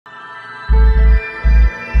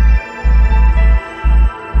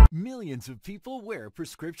Millions of people wear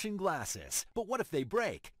prescription glasses. But what if they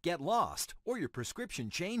break, get lost, or your prescription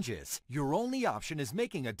changes? Your only option is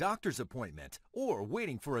making a doctor's appointment or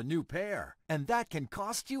waiting for a new pair. And that can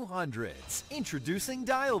cost you hundreds. Introducing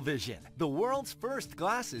Dial Vision, the world's first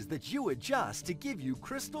glasses that you adjust to give you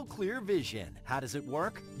crystal clear vision. How does it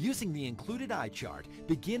work? Using the included eye chart,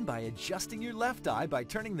 begin by adjusting your left eye by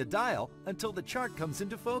turning the dial until the chart comes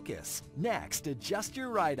into focus. Next, adjust your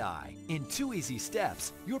right eye. In 2 easy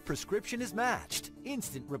steps, your prescription is matched.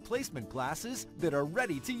 Instant replacement glasses that are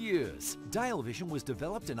ready to use. Dial Vision was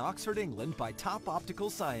developed in Oxford, England by top optical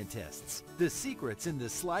scientists. The secret's in the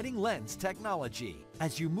sliding lens technology.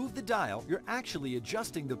 As you move the dial, you're actually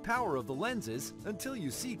adjusting the power of the lenses until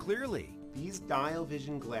you see clearly. These Dial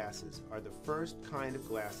Vision glasses are the first kind of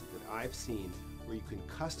glasses that I've seen where you can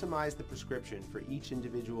customize the prescription for each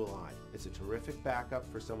individual eye. It's a terrific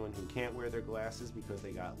backup for someone who can't wear their glasses because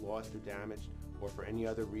they got lost or damaged or for any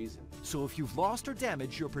other reason. So if you've lost or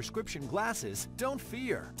damaged your prescription glasses, don't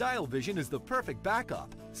fear. Dial Vision is the perfect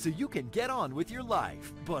backup, so you can get on with your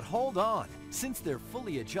life. But hold on, since they're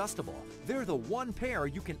fully adjustable, they're the one pair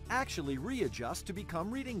you can actually readjust to become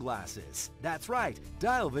reading glasses. That's right,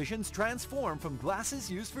 Dial Visions transform from glasses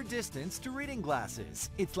used for distance to reading glasses.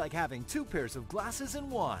 It's like having 2 pairs of glasses in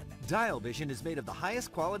one. Dial Vision is made of the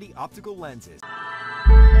highest quality optical lenses.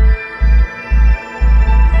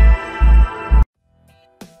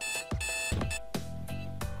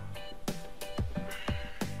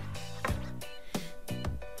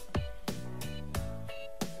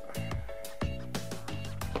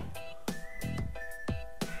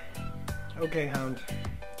 Okay, Hound.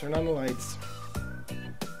 Turn on the lights.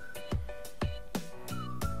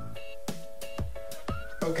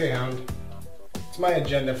 Okay, Hound. It's my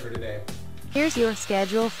agenda for today. Here's your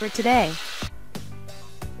schedule for today.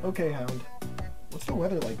 Okay, Hound. What's the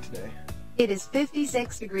weather like today? It is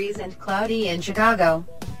 56 degrees and cloudy in Chicago.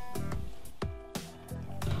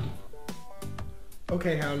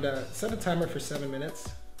 Okay, Hound. Set a timer for 7 minutes.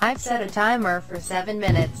 I've set a timer for 7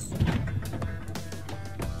 minutes.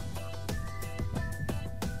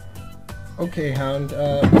 Okay, Hound.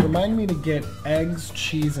 Remind me to get eggs,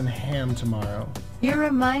 cheese, and ham tomorrow. Your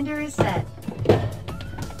reminder is set.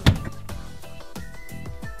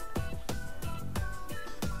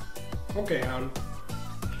 Okay, Hound.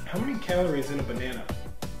 How many calories in a banana?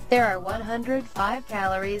 There are 105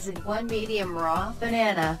 calories in 1 medium raw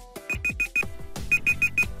banana.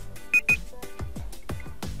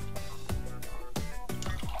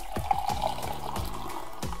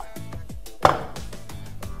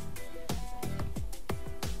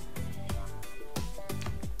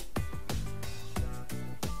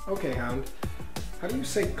 Okay, Hound. How do you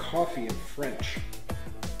say coffee in French?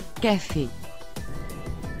 Café.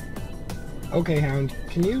 Okay, Hound.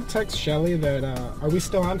 Can you text Shelly that, are we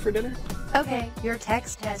still on for dinner? Okay, your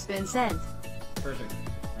text has been sent. Perfect.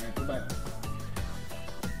 Alright, goodbye.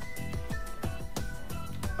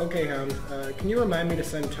 Okay, Hound. Can you remind me to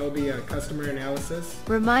send Toby a customer analysis?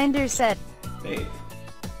 Reminder set. Hey,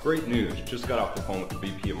 great news. Just got off the phone with the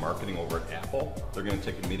VP of Marketing over at Apple. They're going to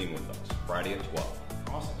take a meeting with us Friday at 12.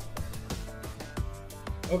 Awesome.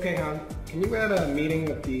 Okay, Hound. Can you add a meeting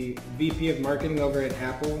with the VP of Marketing over at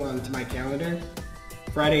Apple onto my calendar?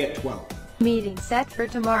 Friday at 12. Meeting set for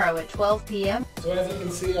tomorrow at 12 p.m. So as you can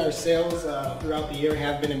see, our sales throughout the year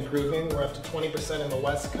have been improving. We're up to 20% in the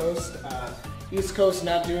West Coast. East Coast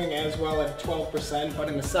not doing as well at 12%, but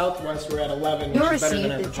in the Southwest we're at 11%, You'll which is better than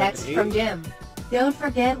receive our the text projected from 8. Jim. Don't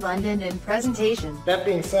forget London and presentation. That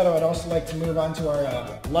being said, I would also like to move on to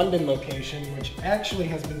our London location, which actually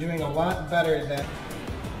has been doing a lot better than...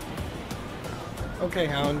 Okay,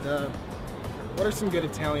 Hound, what are some good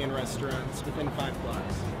Italian restaurants within 5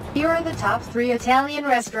 blocks? Here are the top 3 Italian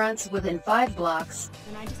restaurants within 5 blocks.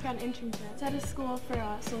 And I just got an internship. It's at a school for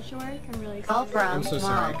social work. I'm really excited. Call from I'm so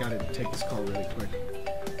sorry, I tomorrow. gotta take this call really quick.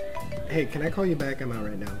 Hey, can I call you back? I'm out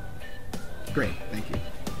right now. Great, thank you.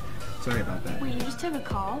 Sorry about that. Wait, you just took a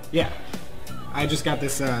call? Yeah. I just got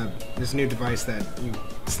this this new device that you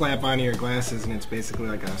slap onto your glasses and it's basically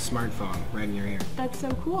like a smartphone right in your ear. That's so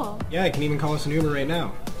cool. Yeah, I can even call us an Uber right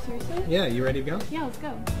now. Seriously? Yeah, you ready to go? Yeah, let's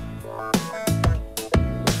go.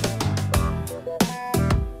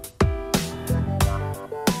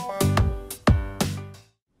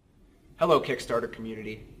 Hello, Kickstarter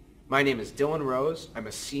community. My name is Dylan Rose. I'm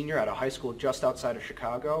a senior at a high school just outside of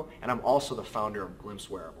Chicago, and I'm also the founder of Glimpse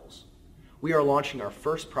Wearables. We are launching our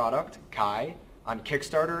first product, Kai, on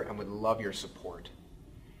Kickstarter and would love your support.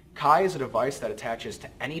 Kai is a device that attaches to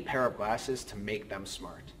any pair of glasses to make them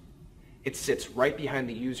smart. It sits right behind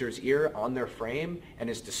the user's ear on their frame and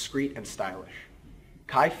is discreet and stylish.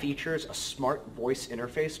 Kai features a smart voice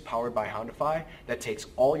interface powered by Houndify that takes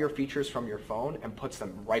all your features from your phone and puts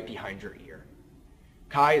them right behind your ear.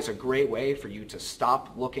 Kai is a great way for you to stop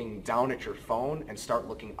looking down at your phone and start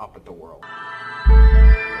looking up at the world.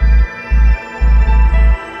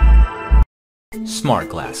 Smart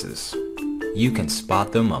glasses. You can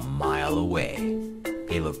spot them a mile away.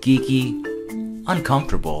 They look geeky,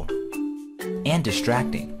 uncomfortable, and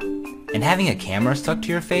distracting. And having a camera stuck to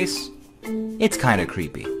your face, it's kinda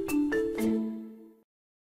creepy.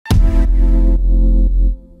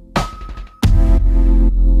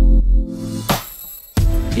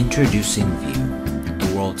 Introducing View,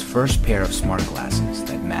 the world's first pair of smart glasses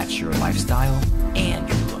that match your lifestyle and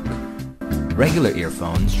your look. Regular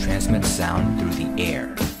earphones transmit sound through the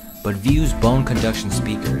air, but View's bone conduction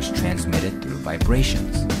speakers transmit it through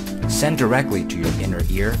vibrations. Sent directly to your inner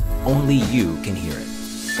ear, only you can hear it.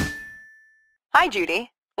 Hi,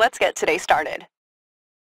 Judy. Let's get today started.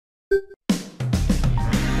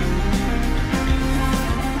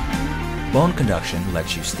 Bone conduction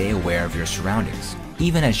lets you stay aware of your surroundings,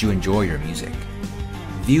 even as you enjoy your music.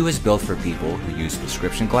 View is built for people who use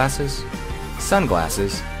prescription glasses,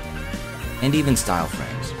 sunglasses, and even style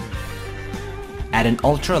frames. At an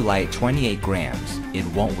ultra-light 28 grams, it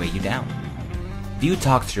won't weigh you down. View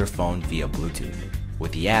talks to your phone via Bluetooth.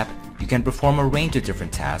 With the app, you can perform a range of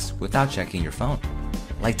different tasks without checking your phone.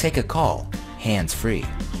 Like take a call, hands-free.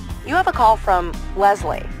 You have a call from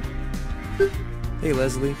Leslie. Hey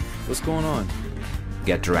Leslie, what's going on?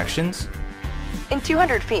 Get directions, In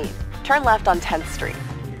 200 feet, turn left on 10th Street.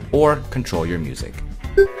 or control your music.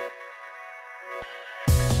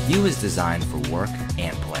 View is designed for work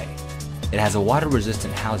and play. It has a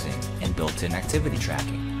water-resistant housing and built-in activity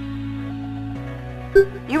tracking.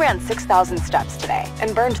 You ran 6,000 steps today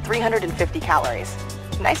and burned 350 calories.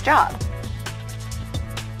 Nice job.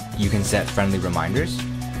 You can set friendly reminders,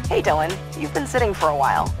 Hey Dylan, you've been sitting for a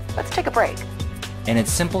while. Let's take a break. and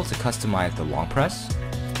it's simple to customize the long press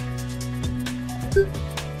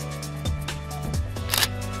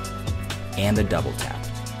and the double tap.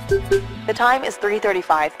 The time is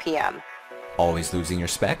 3:35 p.m. Always losing your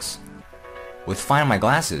specs? With Find My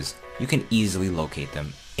Glasses, you can easily locate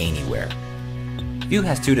them anywhere. View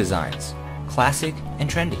has two designs, classic and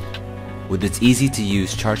trendy. With its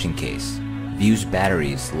easy-to-use charging case, View's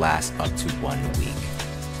batteries last up to 1 week.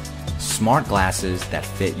 Smart glasses that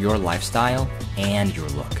fit your lifestyle and your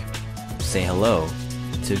look. Say hello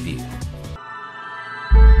to View.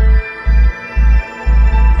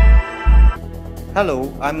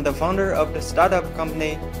 Hello, I'm the founder of the startup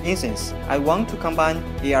company Insense. I want to combine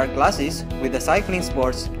AR glasses with the cycling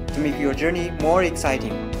sports to make your journey more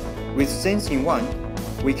exciting. With Sense in One,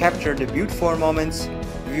 we capture the beautiful moments,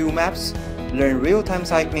 view maps, learn real-time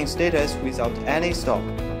cycling status without any stop.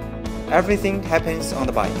 Everything happens on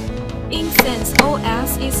the bike. Insense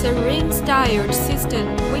OS is a ring-styled system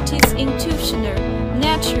which is intuitive,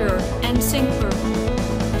 natural, and simple.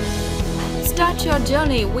 Start your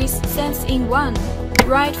journey with Sense in One.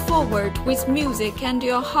 Ride forward with music and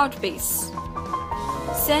your heartbeats.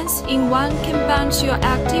 Sense in One combines your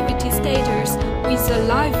activity status with a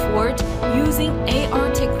live world using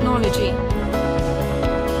AR technology.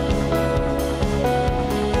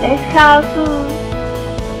 Let's call food.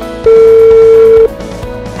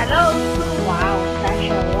 Hello. Wow, such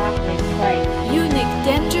a lovely place. Unique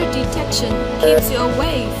danger detection keeps you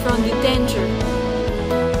away from the danger.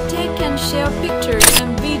 Take and share pictures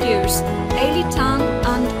and videos anytime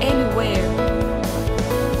and anywhere.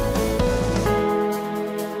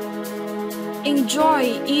 Enjoy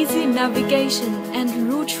easy navigation and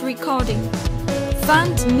route recording.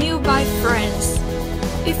 Find nearby friends.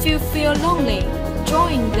 If you feel lonely,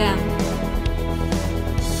 join them.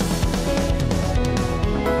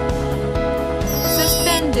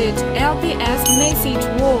 Suspended LBS message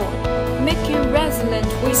wall make you resilient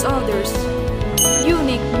with others.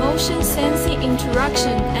 Unique motion sensing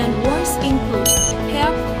interaction and voice input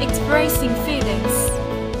help expressing feelings.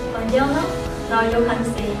 On Yono, now you can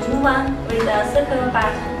see Move On with a circle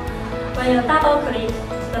button. When you double click,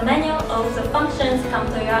 the menu of the functions come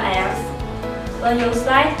to your eyes. When you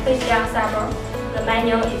slide with your server, the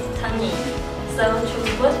menu is turning. So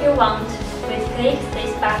choose what you want with click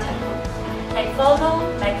this button. Take photo,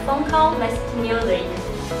 make phone call, listen to music,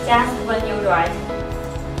 just when you ride.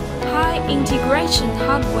 High integration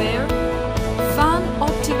hardware, fun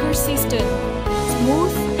optical system,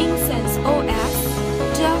 smooth Insense OS,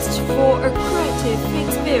 just for a creative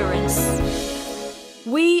experience.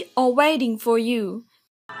 We are waiting for you.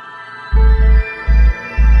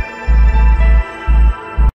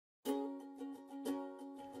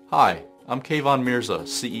 Hi, I'm Kayvon Mirza,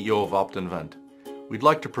 CEO of OptInvent. we'd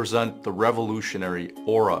like to present the revolutionary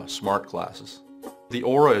Aura smart glasses. The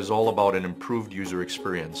Aura is all about an improved user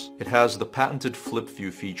experience. It has the patented flip view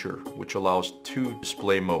feature, which allows two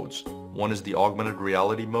display modes. One is the augmented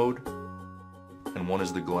reality mode, and one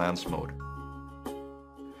is the glance mode.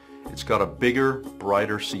 It's got a bigger,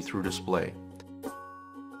 brighter see-through display.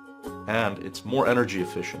 And it's more energy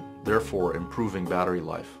efficient, therefore improving battery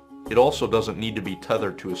life. It also doesn't need to be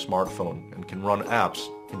tethered to a smartphone and can run apps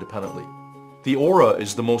independently. The Aura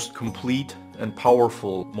is the most complete and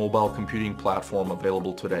powerful mobile computing platform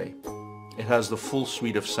available today. It has the full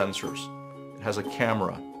suite of sensors. It has a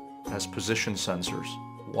camera, it has position sensors,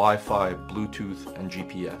 Wi-Fi, Bluetooth, and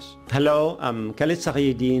GPS. Hello, I'm Khaled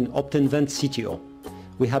Saghieddin, OptinVent CTO.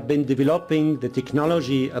 We have been developing the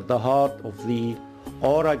technology at the heart of the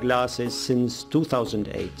Aura glasses since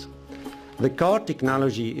 2008. The core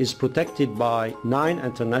technology is protected by 9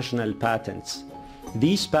 international patents.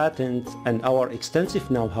 These patents and our extensive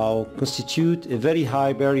know-how constitute a very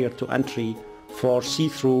high barrier to entry for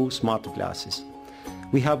see-through smart glasses.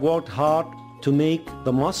 We have worked hard to make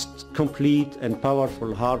the most complete and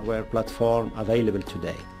powerful hardware platform available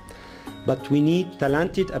today. But we need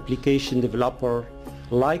talented application developer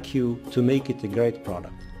like you to make it a great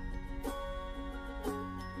product.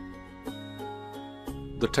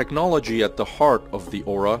 The technology at the heart of the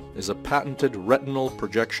Aura is a patented retinal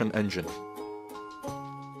projection engine.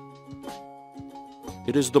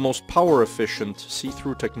 It is the most power-efficient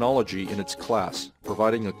see-through technology in its class,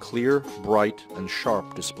 providing a clear, bright, and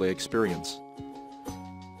sharp display experience.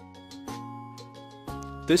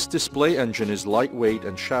 This display engine is lightweight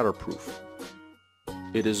and shatterproof.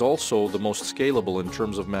 It is also the most scalable in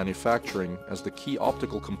terms of manufacturing, as the key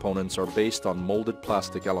optical components are based on molded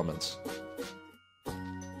plastic elements.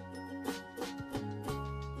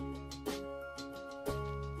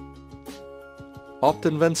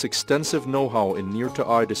 OptinVent's extensive know-how in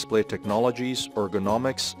near-to-eye display technologies,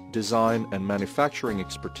 ergonomics, design, and manufacturing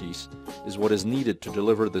expertise is what is needed to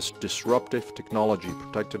deliver this disruptive technology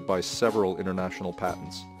protected by several international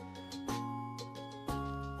patents.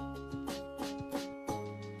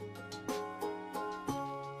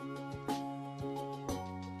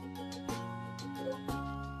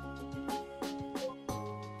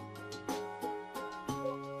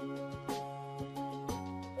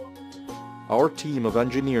 Our team of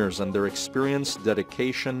engineers and their experience,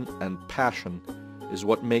 dedication, and passion is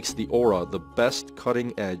what makes the Aura the best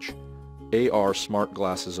cutting-edge AR smart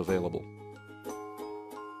glasses available.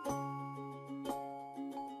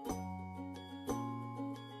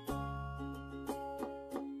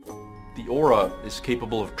 The Aura is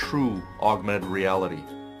capable of true augmented reality.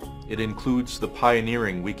 It includes the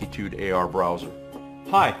pioneering Wikitude AR browser.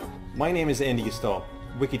 Hi, my name is Andy Gustol,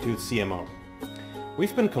 Wikitude CMO.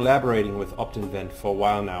 We've been collaborating with OptinVent for a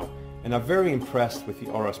while now and are very impressed with the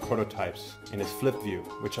Aura's prototypes and its flip view,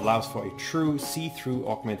 which allows for a true see-through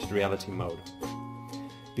augmented reality mode.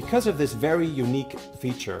 Because of this very unique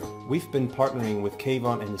feature, we've been partnering with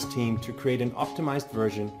Kayvon and his team to create an optimized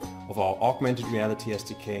version of our augmented reality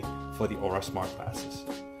SDK for the Aura smart glasses.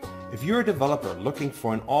 If you're a developer looking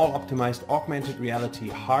for an all-optimized augmented reality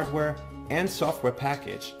hardware and software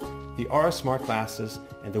package, the Aura smart glasses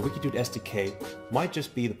and the Wikitude SDK might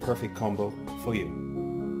just be the perfect combo for you.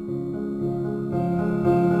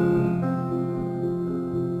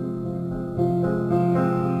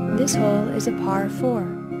 This hole is a par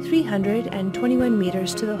 4, 321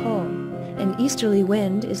 meters to the hole. An easterly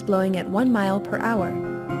wind is blowing at 1 mile per hour.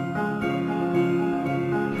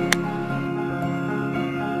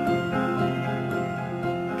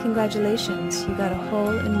 Congratulations, you got a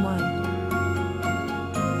hole in 1.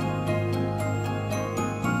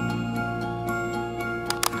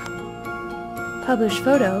 Publish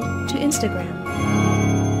photo to Instagram.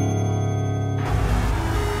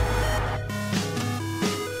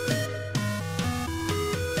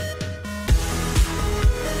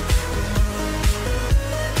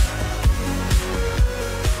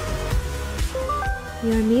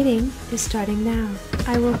 Your meeting is starting now.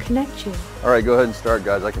 I will connect you. All right, go ahead and start,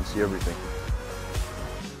 guys. I can see everything.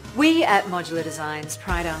 We at Modular Designs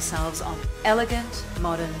pride ourselves on elegant,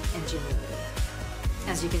 modern ingenuity.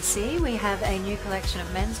 As you can see, we have a new collection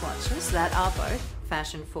of men's watches that are both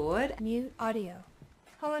fashion-forward. Mute audio.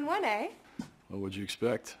 Hole in 1, eh? What would you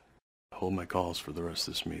expect? Hold my calls for the rest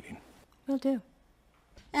of this meeting. Will do.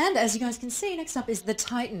 And as you guys can see, next up is the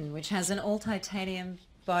Titan, which has an all-titanium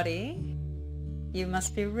body. You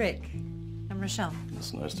must be Rick. I'm Rochelle.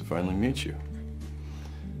 It's nice to finally meet you.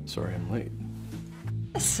 Sorry I'm late.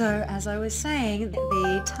 So, as I was saying,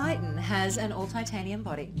 the Titan has an all-titanium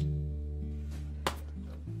body.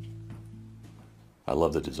 I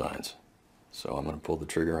love the designs. So I'm going to pull the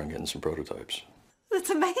trigger on getting some prototypes. That's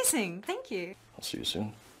amazing. Thank you. I'll see you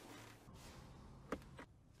soon.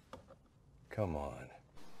 Come on.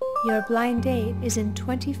 Your blind date is in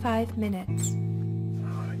 25 minutes.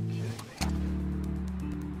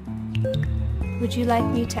 Would you like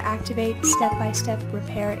me to activate step-by-step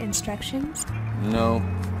repair instructions? No.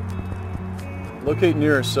 Locate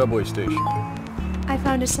nearest subway station. I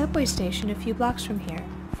found a subway station a few blocks from here.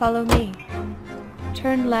 Follow me.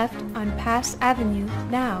 Turn left on Pass Avenue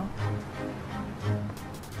now.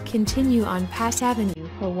 Continue on Pass Avenue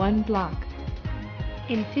for 1 block.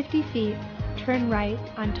 In 50 feet, turn right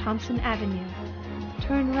on Thompson Avenue.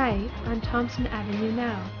 Turn right on Thompson Avenue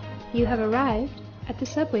now. You have arrived at the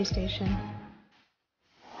subway station.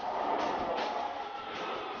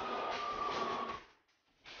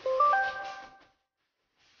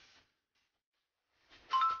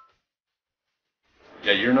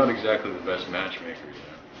 Yeah, you're not exactly the best matchmaker, you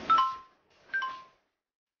know.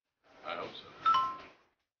 I hope so.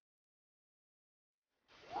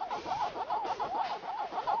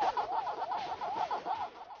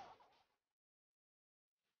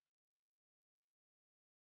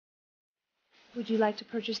 Would you like to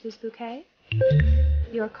purchase this bouquet?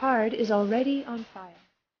 Your card is already on file.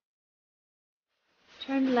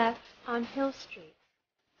 Turn left on Hill Street.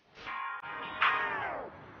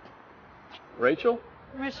 Rachel?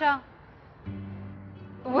 Rochelle.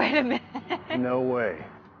 Wait a minute. No way.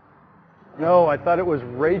 No, I thought it was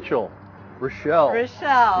Rachel. Rochelle.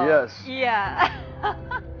 Rochelle. Yes. Yeah.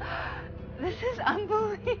 This is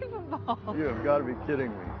unbelievable. You have got to be kidding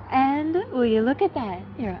me. And will you look at that?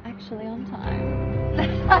 You're actually on time.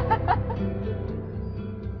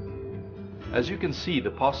 As you can see,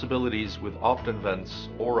 the possibilities with OptinVent's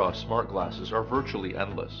Aura smart glasses are virtually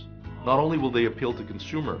endless. Not only will they appeal to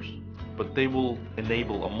consumers, but they will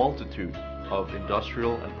enable a multitude of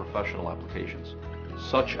industrial and professional applications,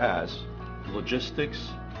 such as logistics,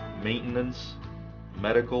 maintenance,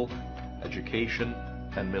 medical, education,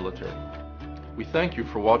 and military. We thank you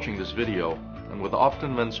for watching this video, and with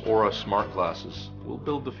OptinVent's Aura smart glasses, we'll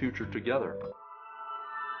build the future together.